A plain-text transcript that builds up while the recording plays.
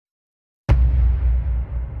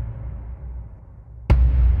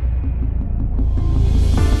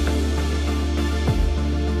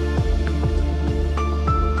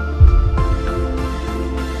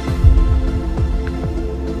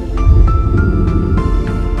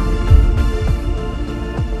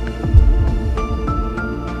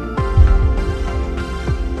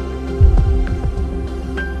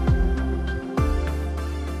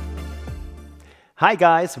Hi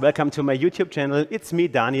guys, welcome to my YouTube channel. It's me,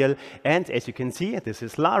 Daniel, and as you can see, this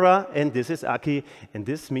is Lara and this is Aki, and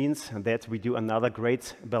this means that we do another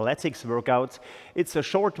great Balletics workout. It's a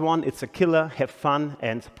short one, it's a killer, have fun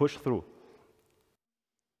and push through.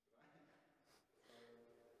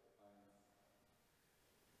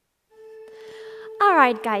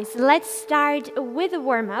 Alright guys, let's start with a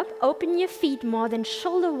warm-up. Open your feet more than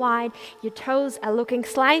shoulder wide, your toes are looking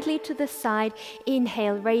slightly to the side.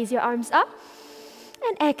 Inhale, raise your arms up.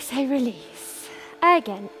 And exhale, release.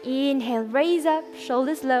 Again, inhale, raise up,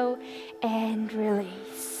 shoulders low, and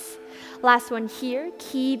release. Last one here,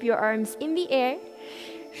 keep your arms in the air,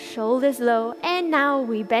 shoulders low, and now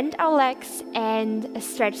we bend our legs and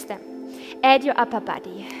stretch them. Add your upper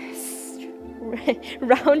body.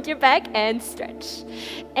 Round your back and stretch.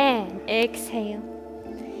 And exhale,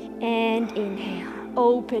 and inhale.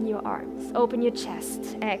 Open your arms, open your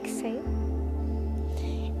chest. Exhale.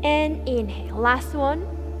 And inhale. Last one.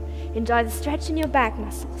 Enjoy the stretch in your back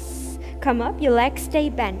muscles. Come up, your legs stay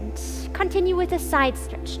bent. Continue with a side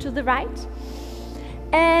stretch to the right.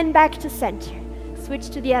 And back to center. Switch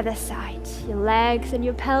to the other side. Your legs and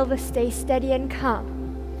your pelvis stay steady and calm.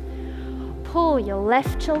 Pull your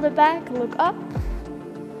left shoulder back, look up.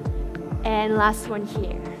 And last one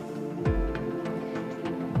here.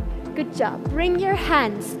 Good job. Bring your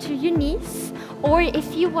hands to your knees. Or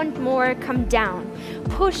if you want more, come down.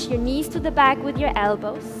 Push your knees to the back with your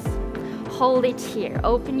elbows. Hold it here.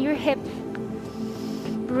 Open your hip.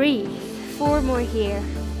 Breathe. 4 more here.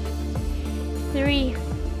 3,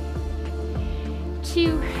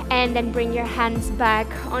 2, and then bring your hands back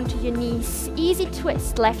onto your knees. Easy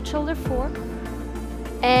twist. Left shoulder forward.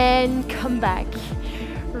 And come back.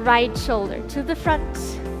 Right shoulder to the front.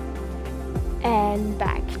 And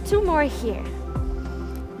back. 2 more here.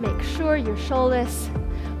 Make sure your shoulders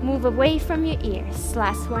move away from your ears.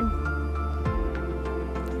 Last one.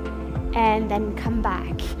 And then come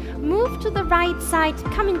back. Move to the right side,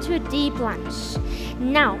 come into a deep lunge.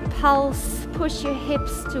 Now pulse, push your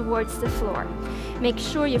hips towards the floor. Make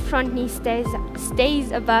sure your front knee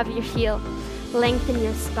stays above your heel. Lengthen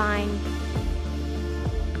your spine.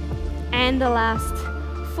 And the last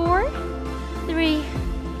 4, 3,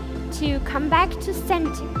 2, come back to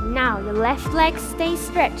center. Now your left leg stays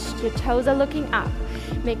stretched, your toes are looking up.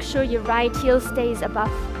 Make sure your right heel stays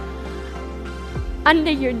above,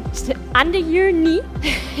 under your knee.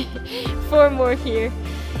 4 more here.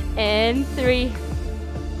 And 3.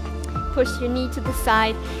 Push your knee to the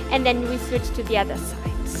side, and then we switch to the other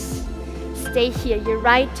side. Stay here, your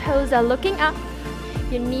right toes are looking up,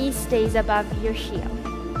 your knee stays above your heel.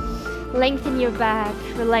 Lengthen your back,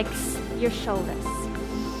 relax your shoulders.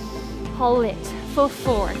 Hold it for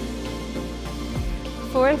 4,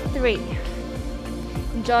 for 3.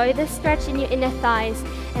 Enjoy the stretch in your inner thighs,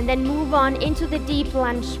 and then move on into the deep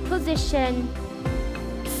lunge position.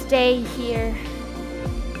 Stay here.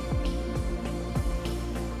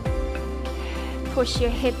 Push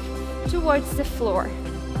your hip towards the floor.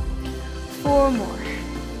 4 more.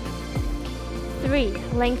 3,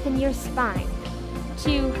 lengthen your spine.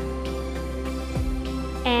 2,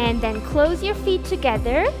 and then close your feet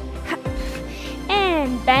together.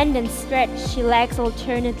 And bend and stretch your legs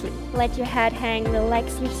alternately. Let your head hang,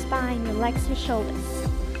 relax your spine, relax your shoulders.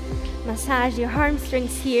 Massage your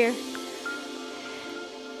hamstrings here.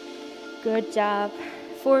 Good job.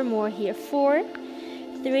 4 more here. 4,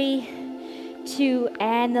 3, 2,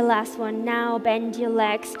 and the last one. Now bend your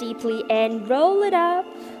legs deeply and roll it up.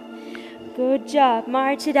 Good job.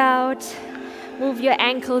 March it out. Move your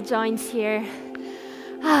ankle joints here.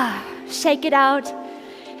 Shake it out.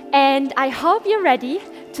 And I hope you're ready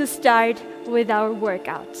to start with our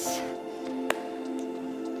workout.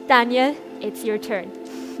 Daniel, it's your turn.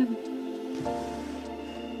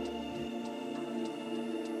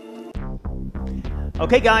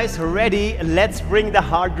 Okay guys, ready? Let's bring the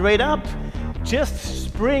heart rate up. Just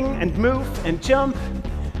spring and move and jump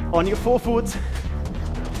on your forefoot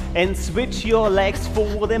and switch your legs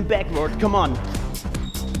forward and backward. Come on.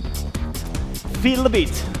 Feel the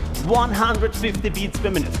beat. 150 beats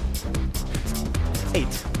per minute. 8,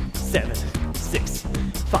 7, 6,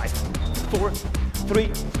 5, 4,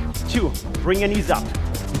 3, 2. Bring your knees up.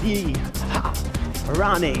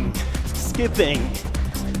 Running, skipping.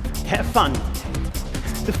 Have fun.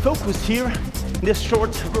 The focus here in this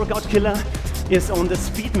short workout killer is on the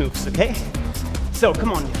speed moves, okay? So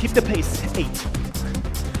come on, keep the pace. 8,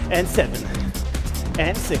 and 7,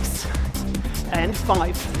 and 6, and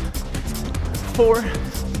 5, 4,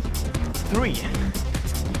 3,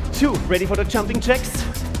 2, ready for the jumping jacks?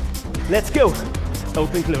 Let's go.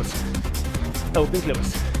 Open, close. Open,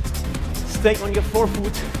 close. Stay on your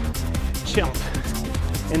forefoot. Jump.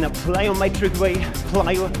 in a plyometric way,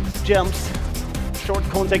 plyo jumps, short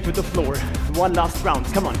contact with the floor. One last round,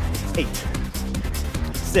 come on. 8,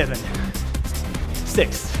 7,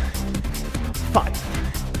 6, 5,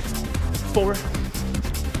 4,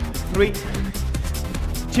 3,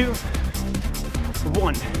 2,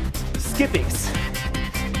 1. Skippings.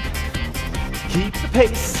 Keep the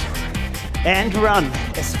pace and run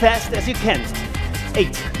as fast as you can.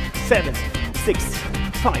 8, 7, 6,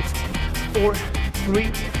 5, 4,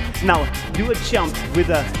 3. Now do a jump with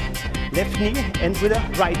a left knee and with a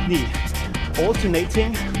right knee.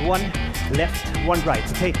 Alternating, one left, one right.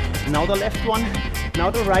 Okay, now the left one,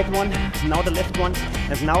 now the right one, now the left one,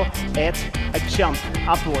 and now add a jump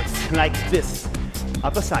upwards like this.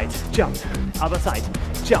 Other side, jump, other side,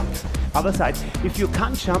 jump, other side. If you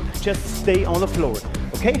can't jump, just stay on the floor,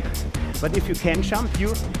 okay? But if you can jump,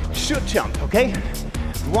 you should jump, okay?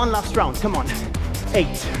 One last round, come on.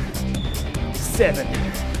 8, 7,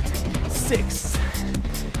 6,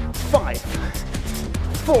 5,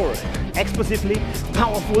 4, explosively,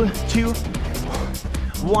 powerful, 2,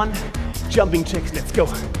 1, jumping jacks, let's go.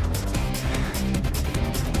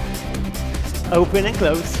 Open and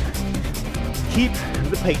close, keep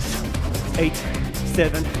the pace. 8,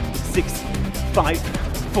 7, 6, 5,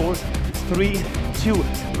 4, 3, 2,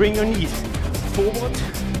 bring your knees forward,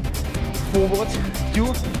 forward,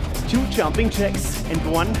 do 2 jumping jacks and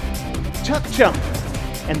 1 tuck jump.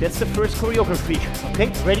 And that's the first choreography,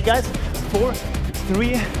 okay? Ready guys? 4,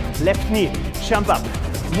 3, left knee, jump up.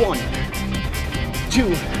 1,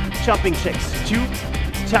 2, jumping jacks. 2,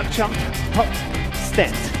 tuck jump, hop,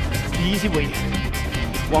 stand. The easy way.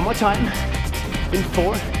 One more time. In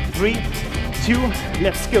 4, 3, 2,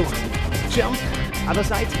 let's go. Jump, other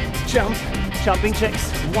side, jump, jumping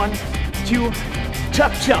jacks. 1, 2,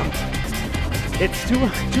 tuck jump. It's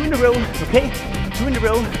 2 in a row, okay? 2 in a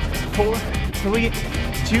row. 4, 3,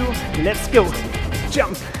 2, let's go.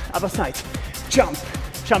 Jump, other side, jump,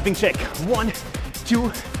 jumping jack. 1, 2,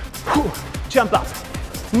 whew, jump up,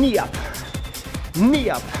 knee up,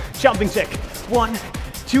 jumping jack. 1,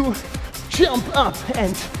 2, jump up,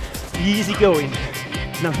 and easy going.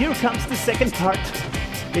 Now here comes the second part.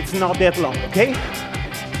 It's not that long, okay?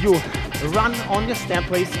 You run on your stand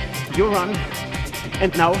place, you run,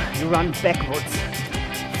 and now you run backwards.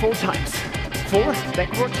 4 times. 4,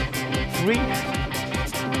 backward, 3,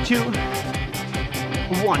 2,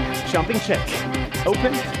 1, jumping jack.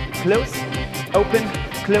 Open, close, open,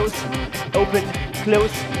 close, open,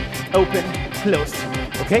 close, open, close.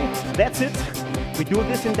 Okay, that's it. We do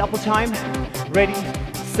this in double time. Ready,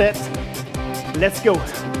 set, let's go.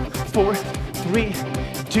 4, 3,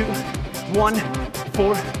 2, 1,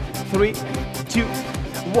 4, 3, 2,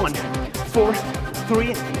 1, 4,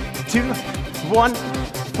 3, 2, 1,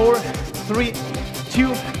 4, 3,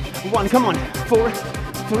 2, 1. Come on. 4,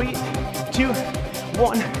 3, 2,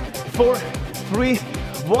 1, 4, 3,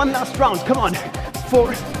 1. Last round. Come on.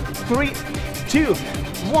 4, 3, 2,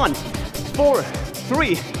 1, 4,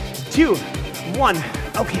 3, 2, 1.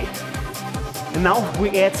 Okay. And now we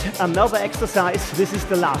add another exercise. This is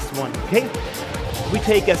the last one. Okay. We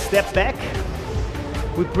take a step back.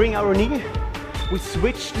 We bring our knee. We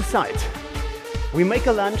switch the side. We make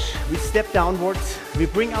a lunge. We step downwards. We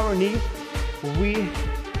bring our knee. We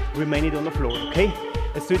remain it on the floor, okay?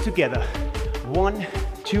 Let's do it together. 1,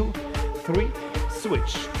 2, 3,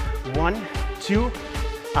 switch. 1, 2,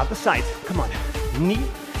 other side. Come on. Knee,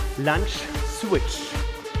 lunge, switch.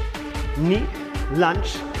 Knee,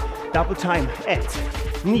 lunge, double time. Add.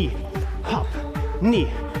 Knee, hop,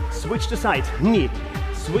 knee, switch the side. Knee,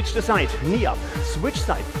 switch the side. Knee up, switch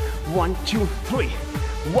side. 1, 2, 3.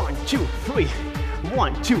 1, 2, 3.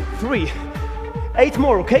 1, 2, 3. 8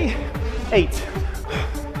 more, okay? 8,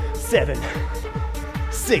 7,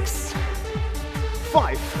 6,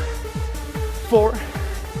 5, 4,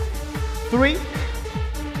 3,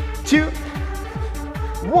 2,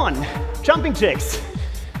 1. Jumping jacks.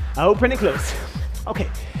 Open and close. Okay,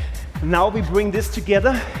 now we bring this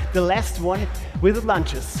together, the last one with the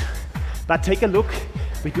lunges. But take a look,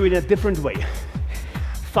 we do it in a different way.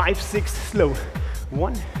 5, 6, slow.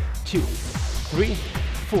 1, 2, 3,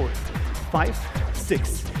 4, 5,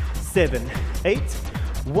 6, 7, 8.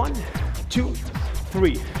 1, 2,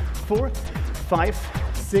 3, 4, 5,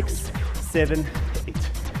 6, 7, 8.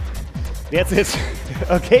 That's it.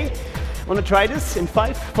 Okay? Wanna try this in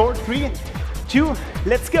 5, 4, 3, 2,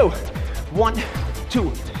 let's go. 1,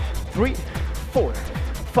 2, 3, 4,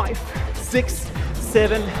 5, 6,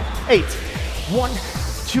 7, 8. 1,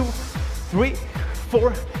 2, 3,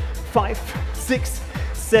 4, 5, 6,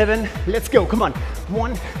 7. Let's go. Come on.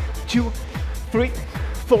 1, 2, 3,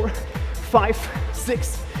 4, 5,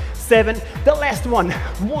 6, 7. The last one.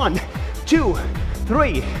 1, 2,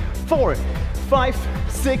 3, 4, 5,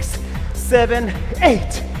 6, 7,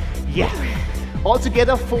 8. Yeah. All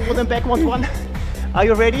together, forward and backwards 1. Are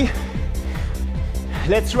you ready?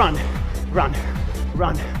 Let's run. Run,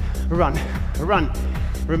 run, run, run.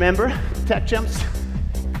 Remember, tap jumps.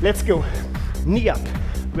 Let's go. Knee up.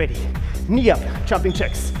 Ready. Knee up. Jumping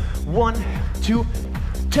jacks. 1, 2.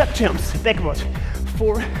 Tap jumps. Backward.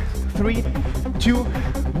 4, 3, 2,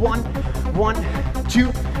 1, 1,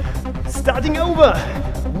 2. Starting over.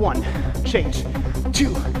 1. Change.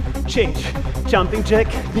 2. Change. Jumping jack.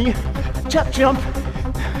 Knee. Tap jump.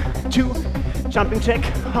 2. Jumping jack.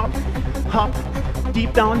 Hop. Hop.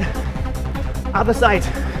 Deep down. Other side.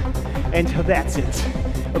 And that's it.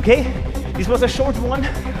 Okay? This was a short one.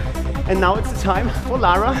 And now it's the time for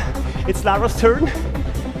Lara. It's Lara's turn.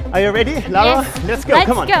 Are you ready, Lara? Yes. Let's go.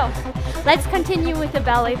 Come on. Let's go. Let's continue with the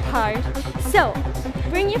ballet part. So,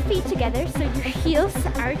 bring your feet together so your heels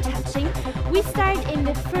are touching. We start in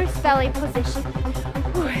the first ballet position.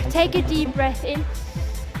 Take a deep breath in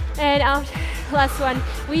and out. Last one.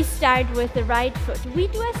 We start with the right foot. We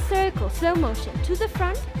do a circle, slow motion, to the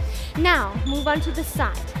front. Now, move on to the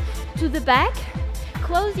side, to the back.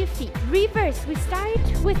 Close your feet. Reverse. We start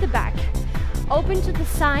with the back. Open to the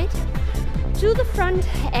side, to the front,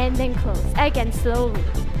 and then close. Again, slowly.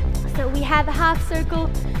 So we have a half circle,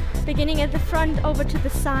 beginning at the front, over to the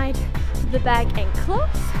side, to the back, and close.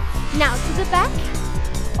 Now to the back,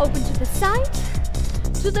 open to the side,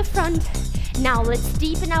 to the front. Now let's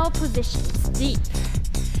deepen our positions. Deep.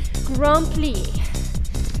 Grand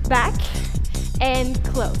plie. Back, and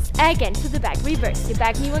close. Again, to the back. Reverse. Your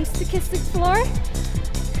back knee wants to kiss the floor.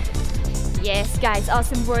 Yes, guys,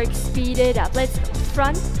 awesome work. Speed it up. Let's go.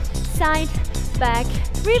 Front, side, back,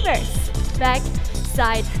 reverse. Back,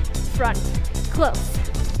 side, front, close.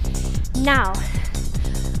 Now,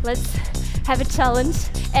 let's have a challenge.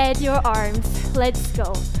 Add your arms. Let's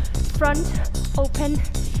go. Front, open,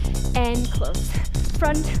 and close.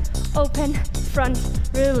 Front, open, front,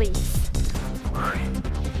 release.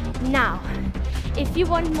 Now, if you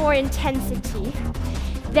want more intensity,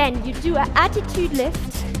 then you do an attitude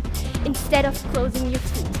lift instead of closing your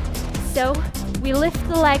feet. So we lift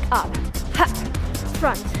the leg up, ha,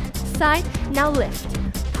 front, side, now lift.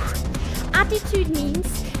 Attitude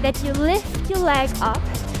means that you lift your leg up,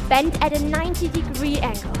 bend at a 90-degree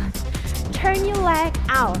angle. Turn your leg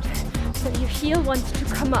out, so your heel wants to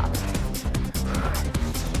come up.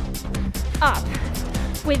 Up,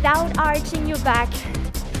 without arching your back.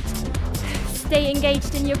 Stay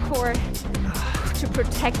engaged in your core to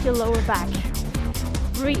protect your lower back.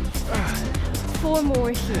 Breathe. 4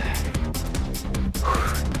 more here.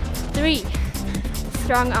 3.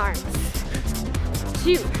 Strong arms.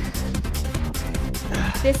 2.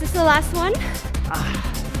 This is the last one.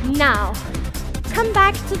 Now, come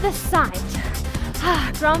back to the side.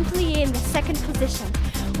 Grand plie in the second position.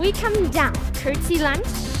 We come down, curtsy lunge,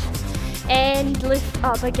 and lift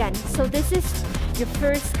up again. So this is your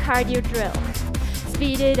first cardio drill.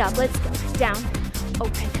 Speed it up. Let's go. Down,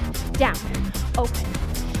 open, down, open.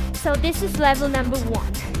 So this is level number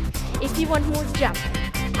 1. If you want more, jump.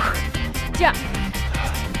 Jump.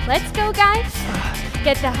 Let's go, guys.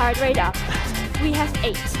 Get the heart rate up. We have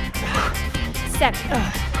 8, 7.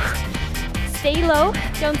 Stay low.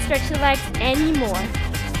 Don't stretch the legs anymore.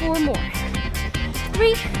 4 more.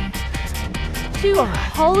 3, 2.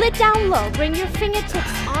 Hold it down low. Bring your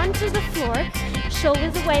fingertips onto the floor.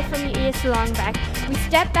 Shoulders away from your ears, long back. We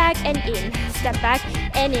step back and in. Step back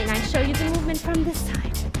and in. I show you the movement from this side.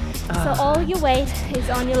 So all your weight is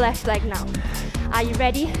on your left leg now. Are you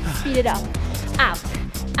ready? Speed it up. Out,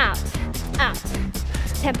 out, out.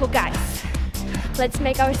 Tempo, guys. Let's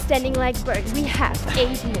make our standing leg burn. We have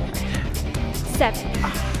 8 more.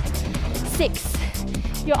 7, 6.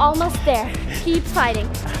 You're almost there. Keep fighting.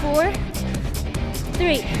 4,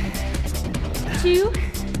 3, 2.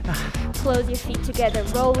 Close your feet together.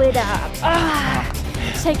 Roll it up.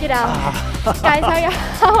 Shake it out. Guys,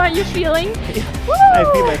 how are you feeling? Woo! I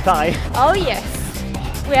feel my thigh. Oh yes.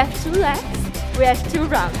 We have 2 legs. We have 2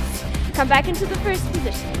 rounds. Come back into the first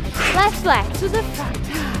position. Left leg to the front,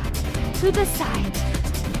 to the side,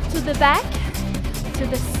 to the back, to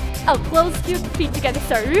the... close your feet together.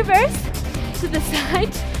 Sorry, reverse. To the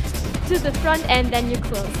side, to the front, and then you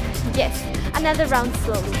close. Yes. Another round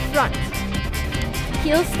slowly. Front.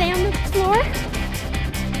 Heels stay on the floor.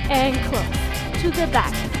 And close. To the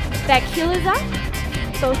back. Back heel is up.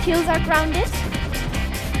 Both heels are grounded.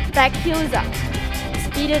 Back heel is up.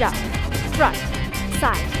 Speed it up. Front,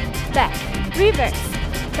 side, back, reverse,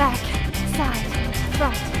 back, side,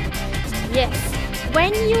 front. Yes.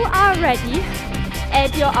 When you are ready,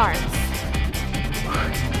 add your arms.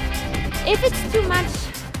 If it's too much,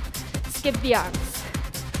 skip the arms.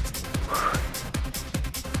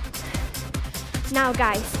 Now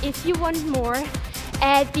guys, if you want more,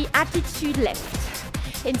 add the attitude lift.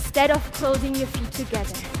 Instead of closing your feet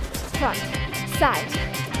together. Front, side,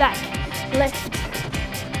 back, lift.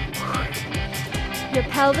 Your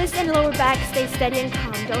pelvis and lower back stay steady and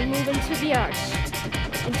calm. Don't move into the arch,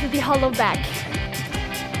 into the hollow back.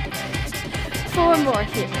 4 more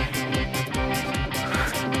here.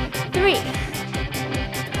 3,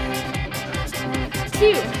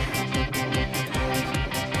 2.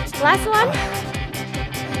 Last one.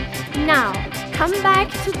 Now, come back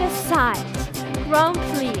to the side. Grand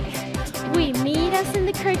plie. We meet us in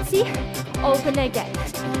the curtsy. Open again.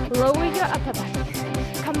 Lower your upper back.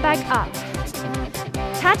 Come back up.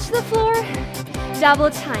 Touch the floor. Double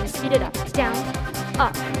time. Speed it up. Down,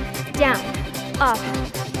 up, down, up.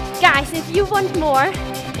 Guys, if you want more,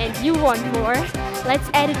 and you want more, let's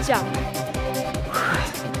add a jump.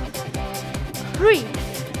 Breathe.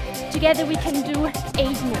 Together we can do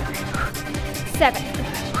 8 more. 7,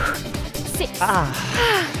 6,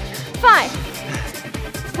 5,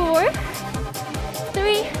 4,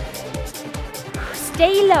 3.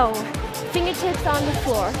 Stay low. Fingertips on the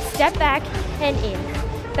floor. Step back and in.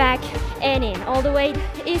 Back and in. All the weight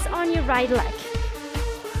is on your right leg.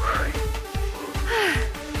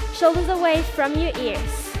 Shoulders away from your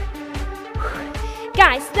ears.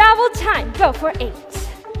 Guys, double time. Go for 8,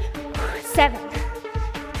 7,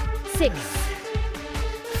 6,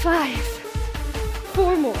 5,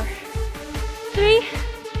 4 more. 3,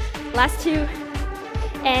 last 2.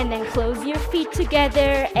 And then close your feet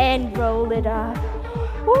together and roll it up.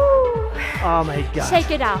 Woo. Oh my God.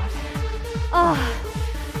 Shake it out. Oh,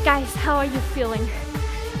 guys, how are you feeling?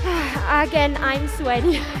 Again, I'm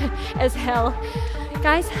sweaty as hell.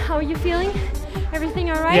 Guys, how are you feeling? Everything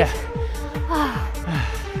all right? Yeah.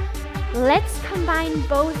 Let's combine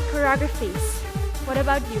both choreographies. What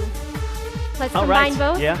about you? Let's All combine right.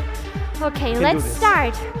 both? Yeah. Okay, Can let's do this.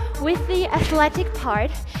 start with the athletic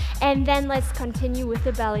part and then let's continue with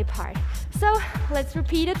the ballet part. So let's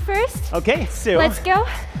repeat it first. Okay, so Let's go.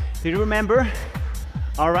 do you remember?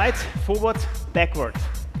 All right, forward, backward.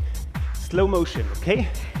 Slow motion, okay?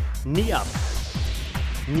 Knee up,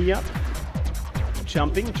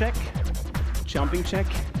 jumping check,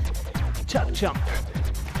 jump, jump.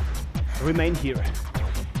 Remain here.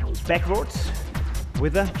 Backwards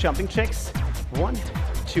with the jumping checks. 1,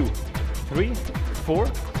 2, 3, 4,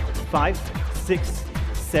 5, 6,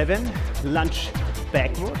 7. Lunge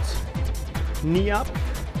backwards. Knee up.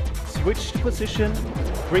 Switch the position.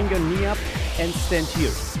 Bring your knee up and stand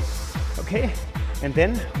here. Okay? And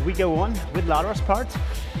then we go on with Lara's part.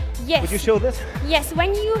 Yes. Would you show this? Yes,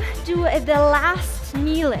 when you do the last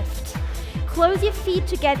knee lift, close your feet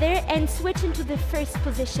together and switch into the first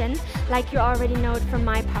position, like you already know it from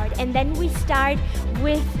my part. And then we start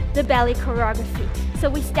with the ballet choreography. So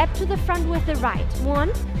we step to the front with the right.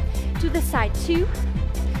 1, to the side, 2,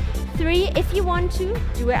 3. If you want to,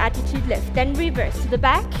 do an attitude lift. Then reverse to the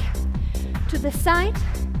back, to the side,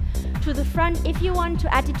 to the front. If you want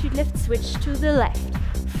to attitude lift, switch to the left,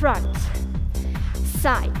 front,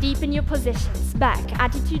 side. Deepen your positions. Back,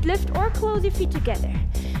 attitude lift, or close your feet together.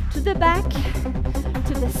 To the back,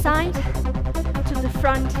 to the side, to the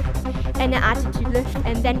front, and an attitude lift.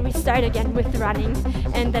 And then we start again with running,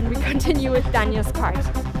 and then we continue with Daniel's part.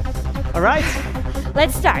 All right.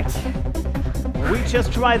 Let's start. We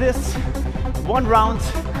just try this. 1 round,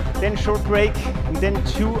 then short break, and then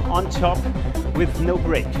 2 on top with no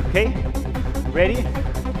break, okay? Ready?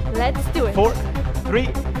 Let's do it. 4, 3,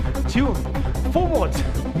 2, forward.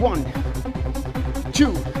 1,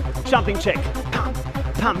 2, jumping check. Pam,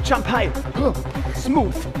 pam, jump high.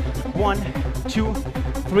 Smooth. 1, 2,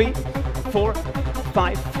 3, 4,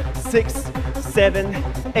 5, 6, 7,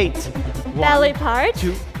 8. 1, Ballet part.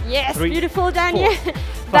 2, Yes, 3, beautiful, Daniel. 4,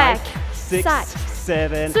 Back, 6, side.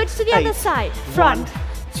 7, Switch to the 8. other side. Front, 1,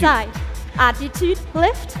 2. side. Attitude,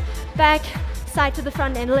 lift. Back, side to the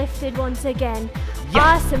front and lift it once again. Yeah.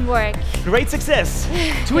 Awesome work. Great success.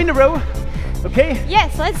 2 in a row. Okay?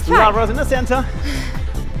 Yes, let's try. Lara's in the center.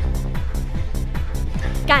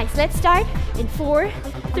 Guys, let's start in 4,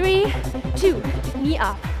 3, 2. Knee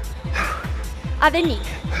up. Other knee.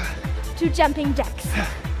 2 jumping jacks.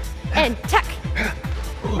 And tuck.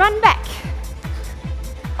 Run back.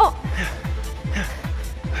 Oh.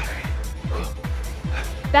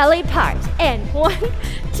 Ballet part. And 1,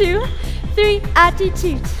 2, 3.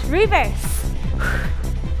 Attitude. Reverse.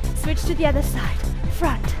 Switch to the other side.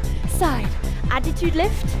 Front, side. Attitude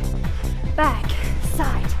lift. Back,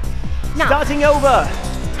 side. Now. Starting over.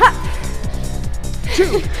 Ha.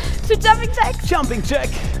 2, to jumping jacks. jumping jack,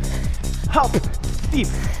 hop, deep,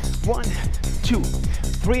 1, 2,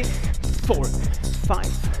 3, 4, 5,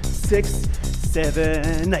 6,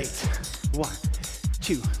 7, 8, 1,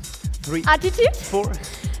 2, 3, Attitude. 4,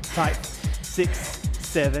 5, 6,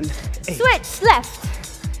 7, 8. Switch, left.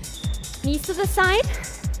 Knees to the side.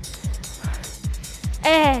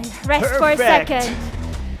 And rest for a Perfect. second.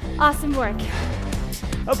 Awesome work.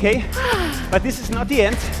 Okay, but this is not the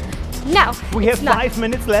end. Now, We have it's not. 5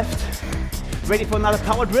 minutes left. Ready for another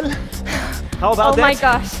power drill? How about Oh that? my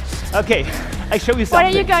gosh. Okay, I show you What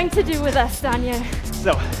something. are you going to do with us, Daniel?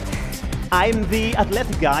 So, I'm the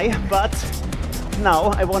athletic guy, but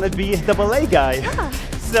now I want to be the ballet guy. Ah.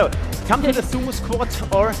 So, come to the sumo squat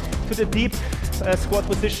or to the deep squat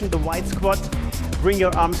position, the wide squat. Bring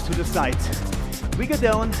your arms to the side. We go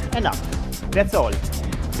down and up. That's all.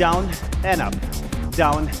 Down and up.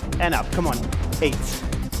 Down and up. Come on. 8,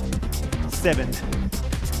 7.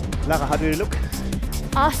 Lara, how do you look?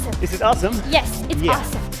 Awesome. Is it awesome? Yes, it's Yeah.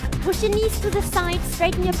 awesome. Push your knees to the side,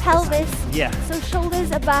 straighten your pelvis. Yeah. So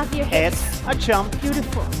shoulders above your Add hips. a jump.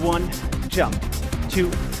 Beautiful. 1, jump.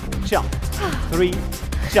 2, jump. 3,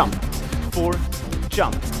 jump. 4,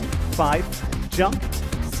 jump. 5, jump.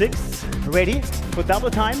 6, ready for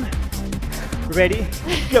double time. Ready,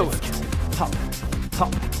 go. Hop,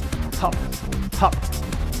 hop, hop, hop.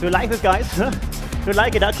 Do you like it, guys? Huh? Do you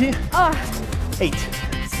like it, Aki? Oh, 8,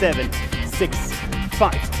 7, 6,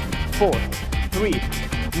 5, 4, 3.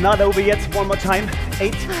 Not over yet. One more time.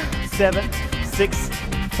 8, 7, 6,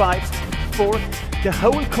 5, 4. The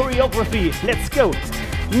whole choreography. Let's go.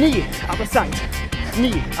 Knee, other side.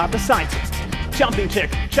 Knee, other side. Jumping jack.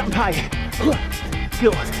 Jump high.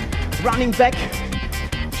 Go. Running back.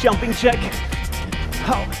 Jumping jack.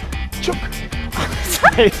 How? Choke.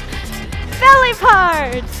 Side. belly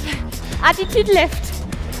part. Attitude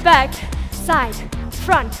lift. Back, side,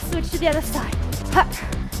 front. Switch to the other side. Hup.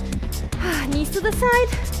 Knees to the side.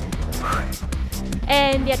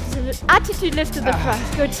 And the attitude lift to the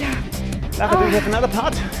front. Good job. Lara, do we have another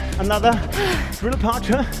part? Another drill part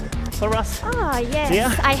for us? Ah, yes.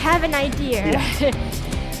 Yeah? I have an idea. Yeah.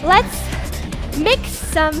 Let's mix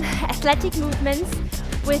some athletic movements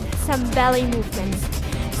with some belly movements.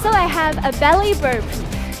 So I have a belly burpee.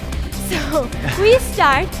 So we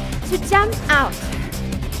start to jump out.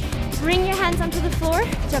 Bring your hands onto the floor,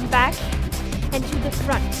 jump back and to the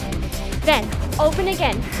front. Then open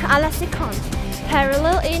again, a la seconde.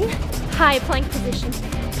 Parallel in, high plank position,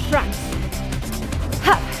 front.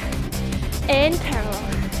 Hop, and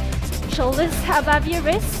parallel. Shoulders above your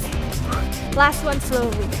wrists. Last one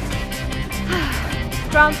slowly.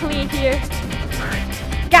 Trampoline here.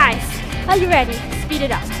 Guys, are you ready? Speed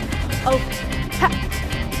it up. Open, hop,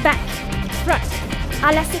 back, front,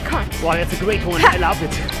 a la seconde. Wow, that's a great one. I love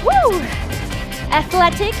it. Woo!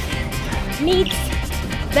 Athletic meets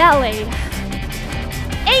ballet.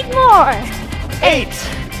 8 more. 8.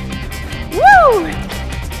 Woo!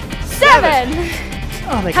 7.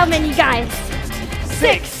 Oh my How God. many guys?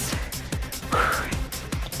 6.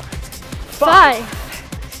 5.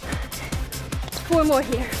 4 more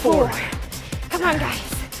here. 4. 4. Come on, guys.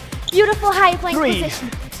 Beautiful high plank 3. position.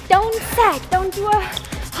 Don't sag. Don't do a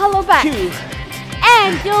hollow back. 2.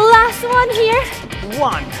 And your last one here.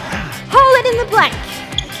 1. Hold it in the plank.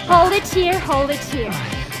 Hold it here. Hold it here.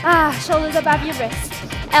 Shoulders above your wrist.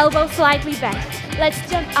 Elbows slightly bent. Let's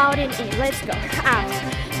jump out and in. Let's go. Out,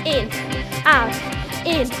 in, out,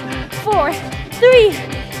 in. 4, 3.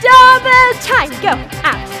 Double time. Go.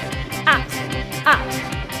 Out, out, out.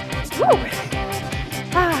 Woo.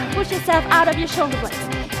 Push yourself out of your shoulder blades.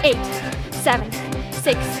 8, 7,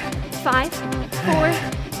 6, 5, 4,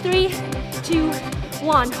 3, 2,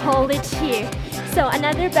 1. Hold it here. So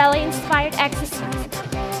another belly-inspired exercise.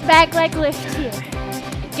 Back leg lift here.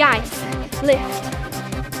 Guys, lift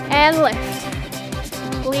and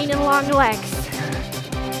lift. Lean and long legs.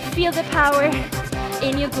 Feel the power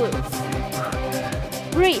in your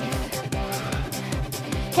glutes. Breathe.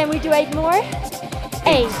 Can we do 8 more?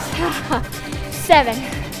 8. 7.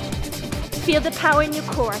 Feel the power in your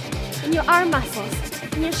core, in your arm muscles,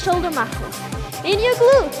 in your shoulder muscles, in your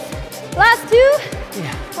glutes. Last 2.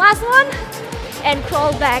 Yeah. Last one. And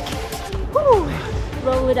crawl back. Woo.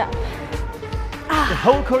 Roll it up. The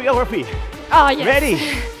whole choreography. Oh, yes. Ready?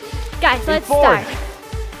 Guys, let's 4, start.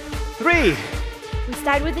 3, We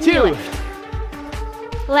start with the knee 2. lift.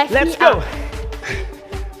 Left Let's knee go. up.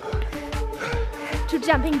 To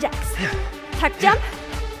jumping jacks. Tuck jump.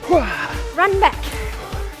 Run back.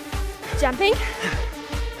 Jumping.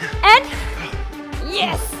 And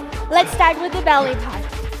yes. Let's start with the belly part.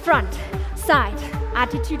 Front, side,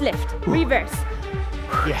 attitude lift, reverse.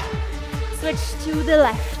 Yeah. Switch to the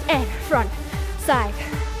left and front, side.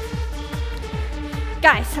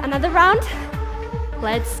 Guys, another round.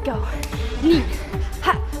 Let's go. Knee,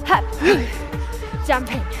 hop, hop, knee.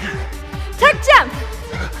 Jumping. Tuck jump.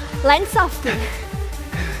 Land softly.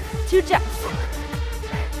 2 jumps.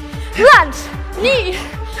 Lunge, knee.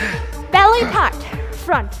 Belly part,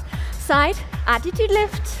 front, side, attitude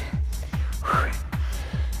lift.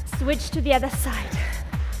 Switch to the other side.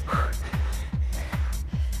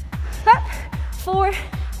 Up. 4,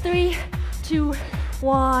 3, 2,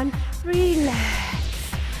 1.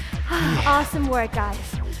 Relax. Awesome work,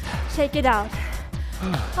 guys. Shake it out.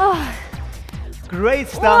 Oh. Great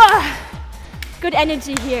stuff. Oh. Good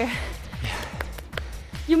energy here.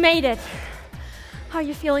 You made it. How are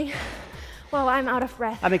you feeling? Well, I'm out of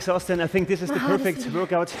breath. I'm exhausted. I think this is the perfect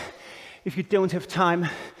workout if you don't have time,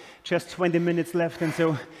 just 20 minutes left, and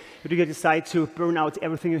so you decide to burn out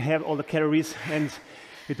everything you have, all the calories, and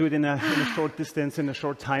you do it in a short distance, in a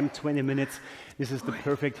short time, 20 minutes. This is the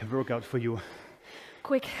perfect workout for you.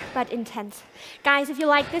 Quick but intense. Guys, if you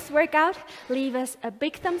like this workout, leave us a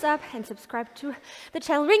big thumbs up and subscribe to the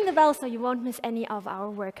channel. Ring the bell so you won't miss any of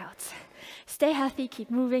our workouts. Stay healthy, keep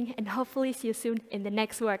moving, and hopefully see you soon in the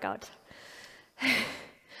next workout.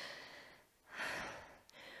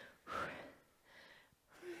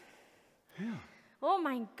 Yeah. Oh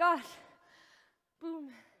my God.